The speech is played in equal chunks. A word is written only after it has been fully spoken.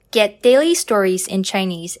Get daily stories in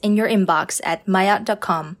Chinese in your inbox at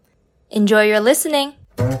maya.com. Enjoy your listening!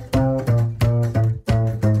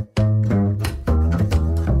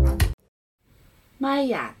 玛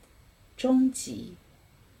雅终极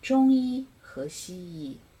中医和西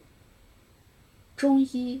医。中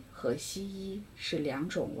医和西医是两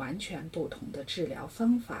种完全不同的治疗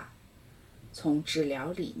方法，从治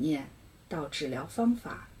疗理念到治疗方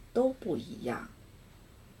法都不一样。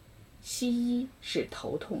西医是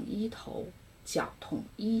头痛医头，脚痛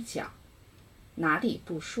医脚，哪里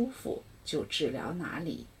不舒服就治疗哪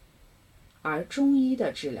里。而中医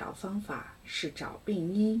的治疗方法是找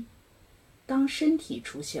病因，当身体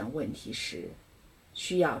出现问题时，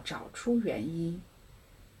需要找出原因，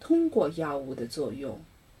通过药物的作用，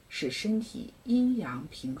使身体阴阳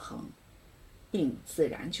平衡，病自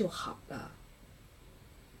然就好了。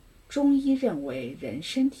中医认为人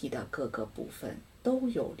身体的各个部分都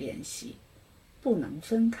有联系，不能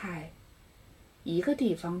分开。一个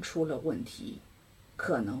地方出了问题，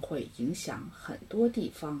可能会影响很多地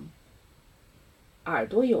方。耳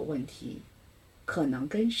朵有问题，可能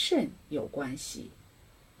跟肾有关系；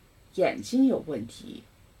眼睛有问题，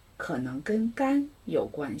可能跟肝有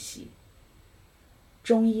关系。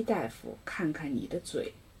中医大夫看看你的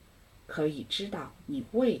嘴，可以知道你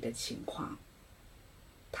胃的情况。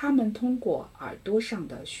他们通过耳朵上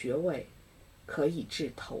的穴位，可以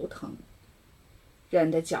治头疼。人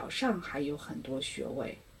的脚上还有很多穴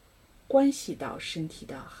位，关系到身体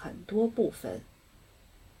的很多部分。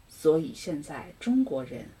所以现在中国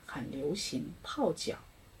人很流行泡脚。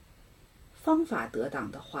方法得当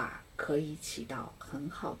的话，可以起到很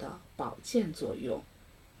好的保健作用。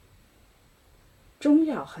中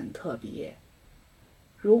药很特别，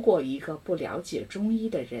如果一个不了解中医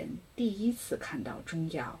的人第一次看到中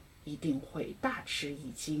药，一定会大吃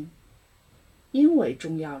一惊，因为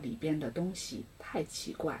中药里边的东西太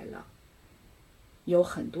奇怪了，有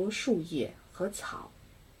很多树叶和草，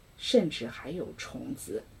甚至还有虫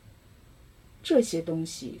子。这些东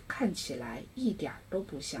西看起来一点都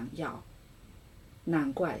不像药，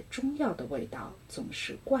难怪中药的味道总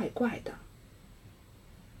是怪怪的。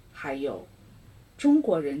还有，中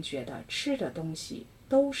国人觉得吃的东西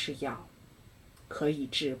都是药，可以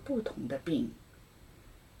治不同的病。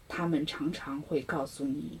他们常常会告诉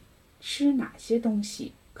你，吃哪些东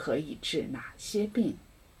西可以治哪些病。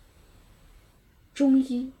中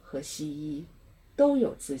医和西医都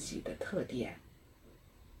有自己的特点。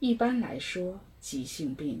一般来说，急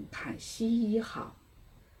性病看西医好，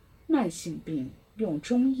慢性病用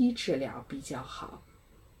中医治疗比较好。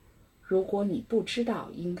如果你不知道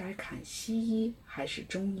应该看西医还是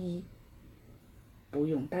中医，不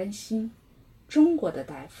用担心，中国的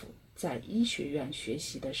大夫在医学院学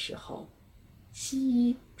习的时候，西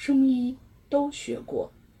医、中医都学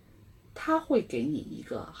过，他会给你一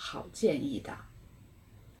个好建议的。